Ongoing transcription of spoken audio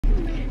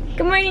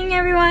Good morning,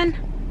 everyone.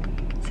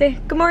 Say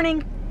good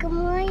morning. Good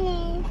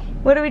morning.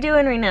 What are we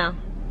doing right now?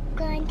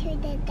 Going to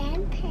the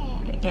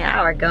dentist.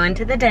 Yeah, we're going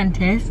to the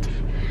dentist.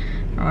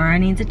 Aurora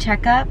needs a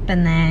checkup,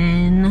 and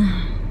then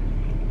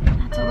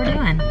that's what we're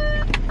doing.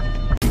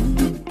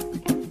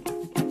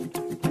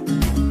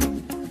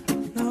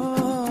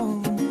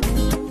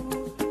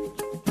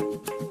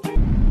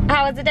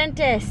 How was the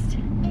dentist?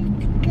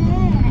 It's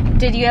good.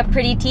 Did you have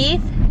pretty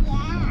teeth?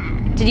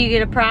 Yeah. Did you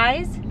get a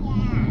prize? Yeah.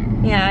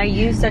 Yeah, are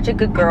you such a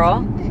good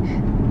girl?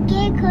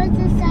 Get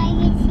closer so I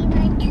can see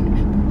my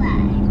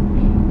toothbrush.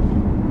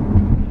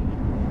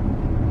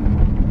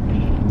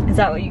 Is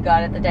that what you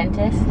got at the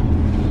dentist?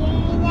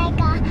 And I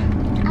got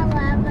a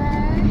rubber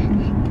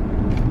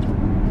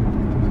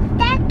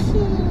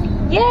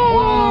ducky. Yay!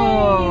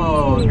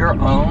 Whoa, your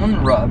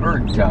own rubber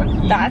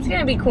ducky. That's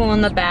gonna be cool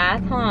in the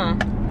bath, huh?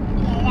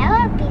 Yeah,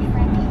 that would be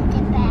fun in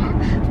the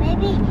bath.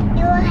 Maybe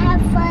you will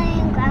have fun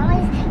in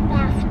Grandma's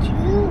bath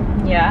too.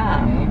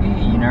 Yeah. Maybe,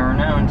 you never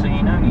know until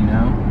you know you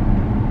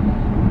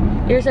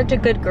know. You're such a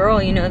good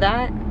girl, you know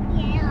that?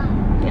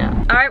 Yeah.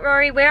 Yeah. All right,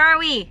 Rory, where are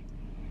we?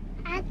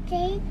 A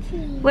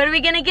daisy. What are we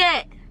gonna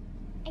get?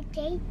 A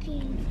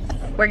daisy.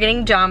 We're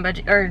getting Jamba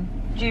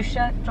Juice.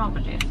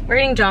 We're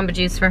getting Jamba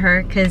Juice for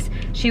her because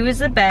she was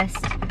the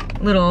best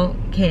little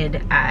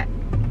kid at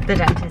the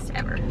dentist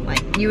ever.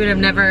 Like, you would have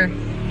never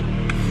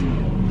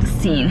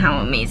seen how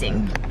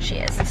amazing she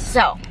is.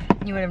 So,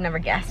 you would have never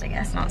guessed, I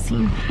guess, not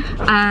seen.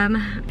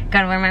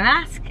 Gotta wear my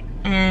mask,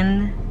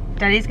 and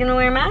Daddy's gonna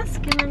wear a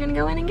mask, and we're gonna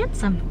go in and get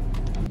some.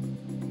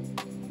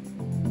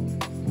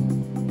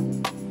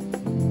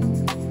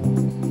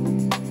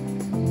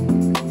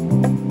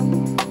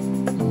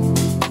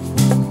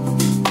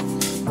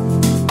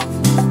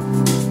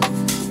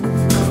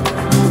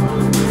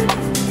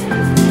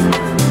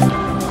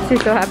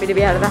 She's so happy to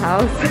be out of the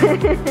house.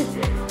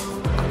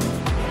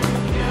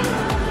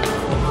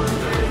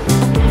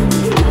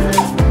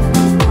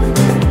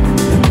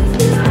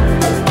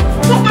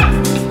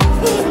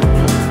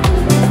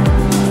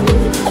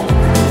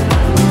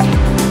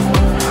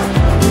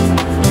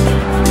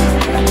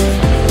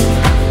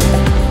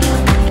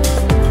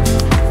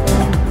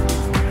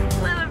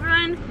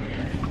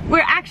 We're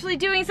actually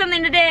doing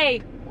something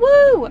today.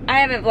 Woo! I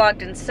haven't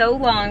vlogged in so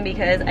long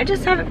because I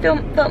just haven't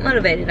felt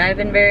motivated. I've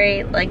been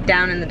very like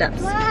down in the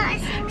dumps.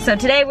 So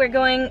today we're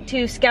going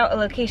to scout a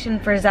location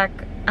for Zach.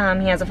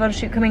 He has a photo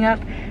shoot coming up,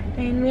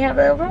 and we have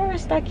the Aurora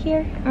stuck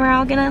here. And we're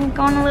all gonna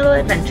go on a little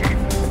adventure.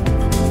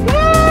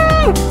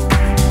 Woo!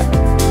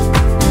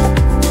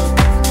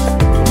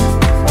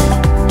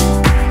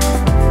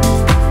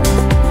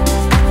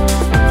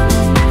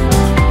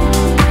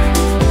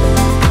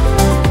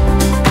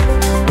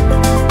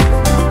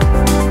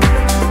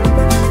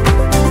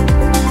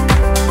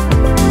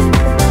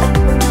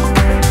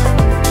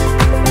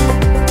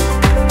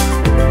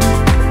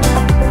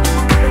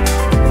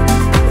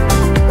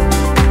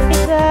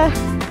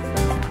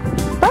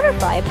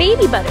 A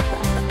baby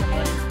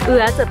butterfly. Ooh,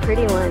 that's a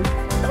pretty one.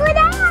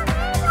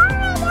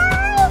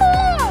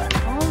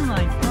 Oh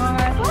my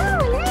god.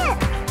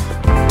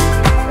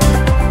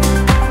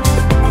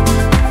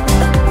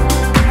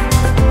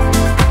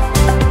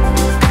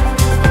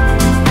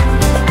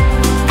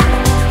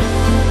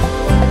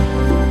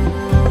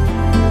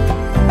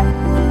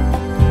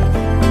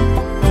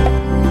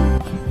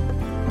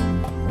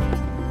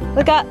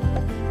 Look up.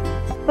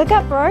 Look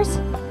up, Roars.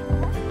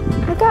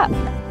 Look up.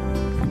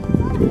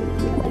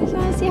 I just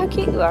want to see how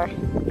cute you are.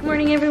 Good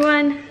morning,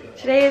 everyone.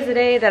 Today is the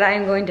day that I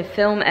am going to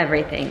film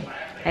everything.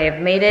 I have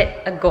made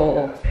it a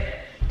goal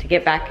to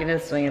get back into the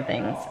swing of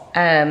things.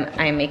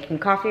 I am making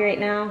coffee right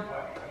now.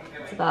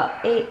 It's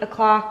about 8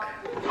 o'clock.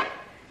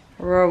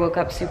 Aurora woke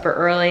up super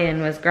early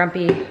and was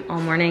grumpy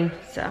all morning,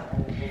 so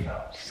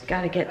just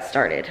gotta get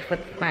started with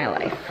my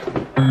life.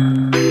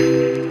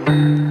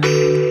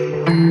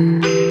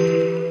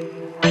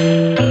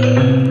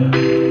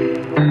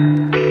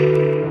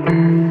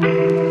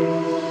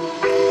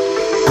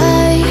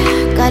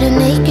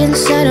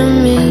 Inside of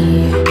me,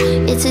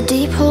 it's a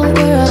deep hole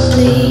where I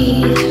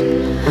bleed.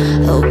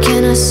 Oh,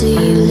 can I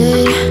seal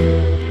it?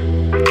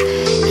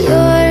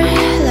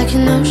 You're like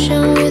an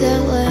ocean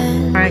without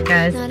land. Alright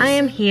guys, I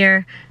am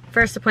here.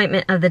 First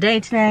appointment of the day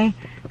today,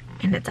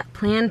 and it's at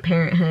Planned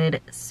Parenthood.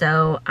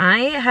 So I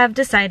have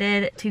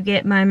decided to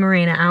get my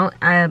Morena out.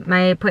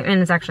 My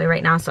appointment is actually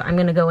right now, so I'm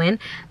gonna go in,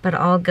 but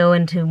I'll go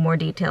into more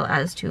detail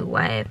as to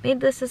why I've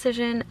made this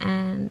decision,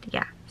 and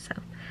yeah, so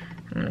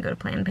I'm gonna go to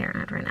Planned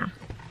Parenthood right now.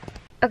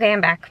 Okay,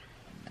 I'm back.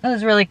 It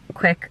was really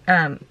quick.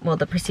 Well,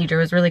 the procedure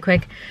was really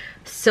quick.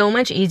 So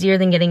much easier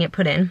than getting it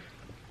put in.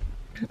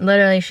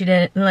 Literally, she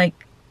didn't, like,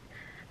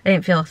 I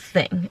didn't feel a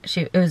thing.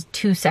 It was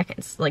 2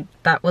 seconds. Like,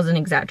 that wasn't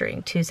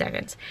exaggerating, 2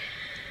 seconds.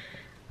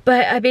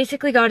 But I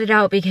basically got it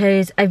out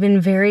because I've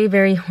been very,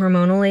 very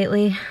hormonal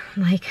lately.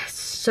 Like,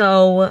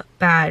 so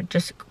bad.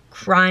 Just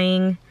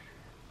crying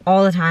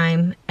all the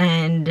time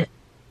and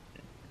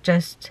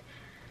just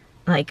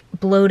like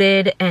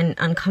bloated and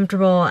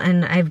uncomfortable,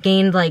 and I've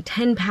gained like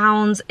 10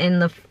 pounds in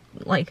the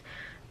like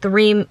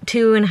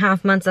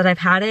 2.5 months that I've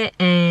had it,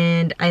 and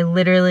and I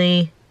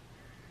literally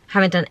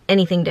haven't done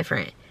anything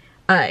different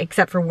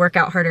except for work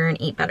out harder and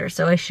eat better.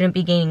 So I shouldn't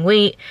be gaining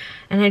weight,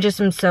 and I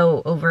just am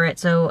so over it.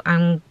 So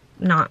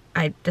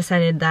I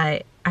decided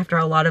that after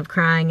a lot of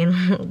crying and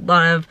a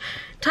lot of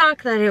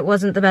talk that it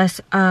wasn't the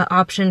best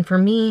option for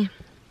me.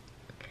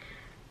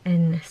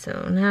 And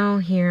so now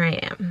here I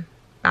am,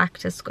 back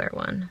to square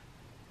one.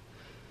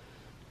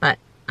 But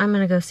I'm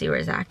gonna go see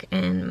where Zach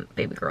and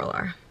baby girl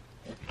are.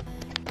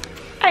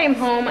 I am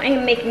home. I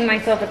am making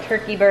myself a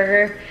turkey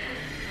burger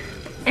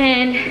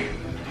and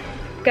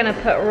gonna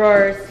put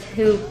Aurora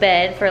to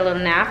bed for a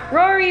little nap.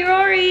 Rory,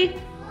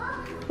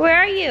 where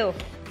are you?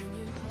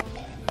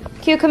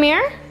 Q, come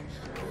here.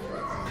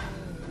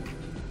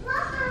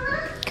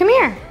 Come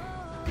here.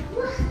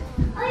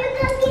 Are you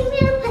gonna give me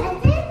a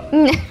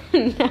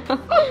present? No.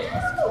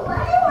 What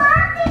do you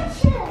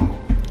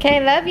want?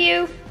 Okay, love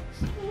you.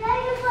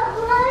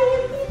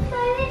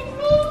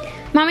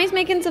 Mommy's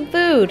making some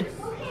food.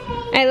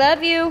 Okay. I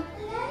love you.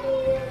 Love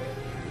you.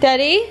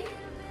 Daddy?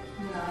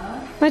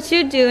 What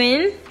you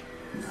doing?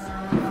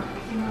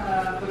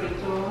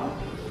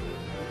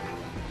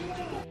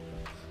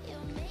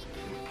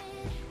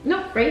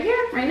 Nope, right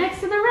here, right next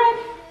to the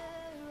red.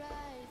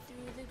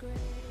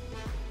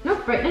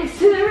 Nope, right next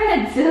to the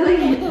red,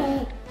 silly.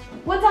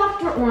 What's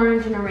after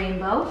orange and a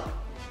rainbow?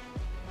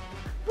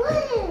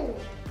 Blue.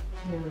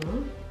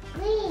 No,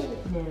 Green.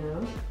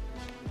 no.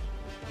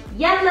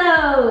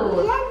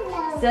 Yellow!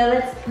 Yellow. So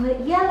let's put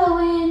yellow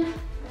in.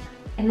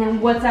 And then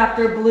what's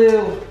after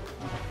blue?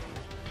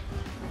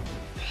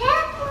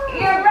 Purple.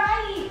 You're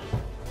right!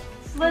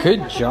 So let's Good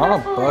put the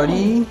job, purple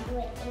buddy. in.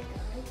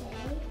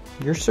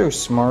 You're so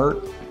smart.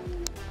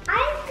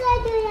 I'm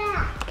gonna do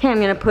that. Okay, I'm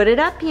gonna put it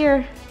up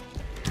here.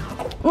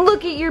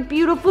 Look at your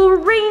beautiful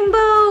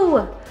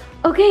rainbow!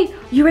 Okay,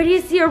 you ready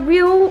to see a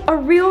real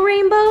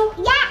rainbow?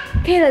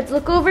 Yeah. Okay, let's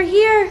look over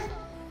here.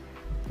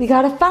 We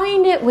gotta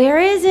find it. Where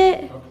is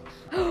it?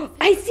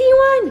 I see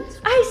one!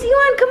 I see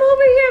one! Come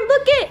over here,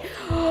 look it!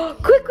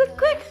 Quick, quick,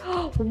 quick!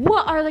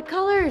 What are the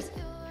colors?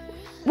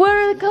 What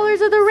are the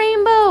colors of the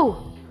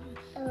rainbow?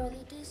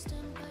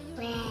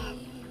 Red.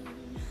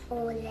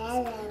 Or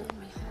yellow.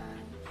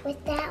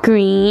 What's that?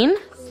 Green,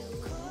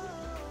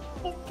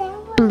 What's that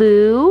one?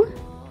 blue.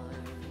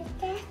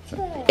 What's that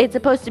one? It's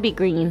supposed to be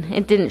green.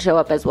 It didn't show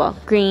up as well.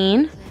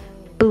 Green,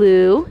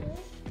 blue.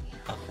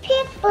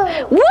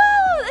 Purple.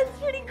 Whoa, that's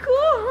pretty cool,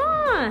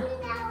 huh?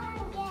 That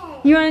one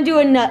again. You wanna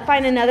do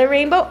find another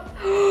rainbow?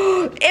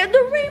 And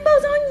the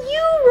rainbow's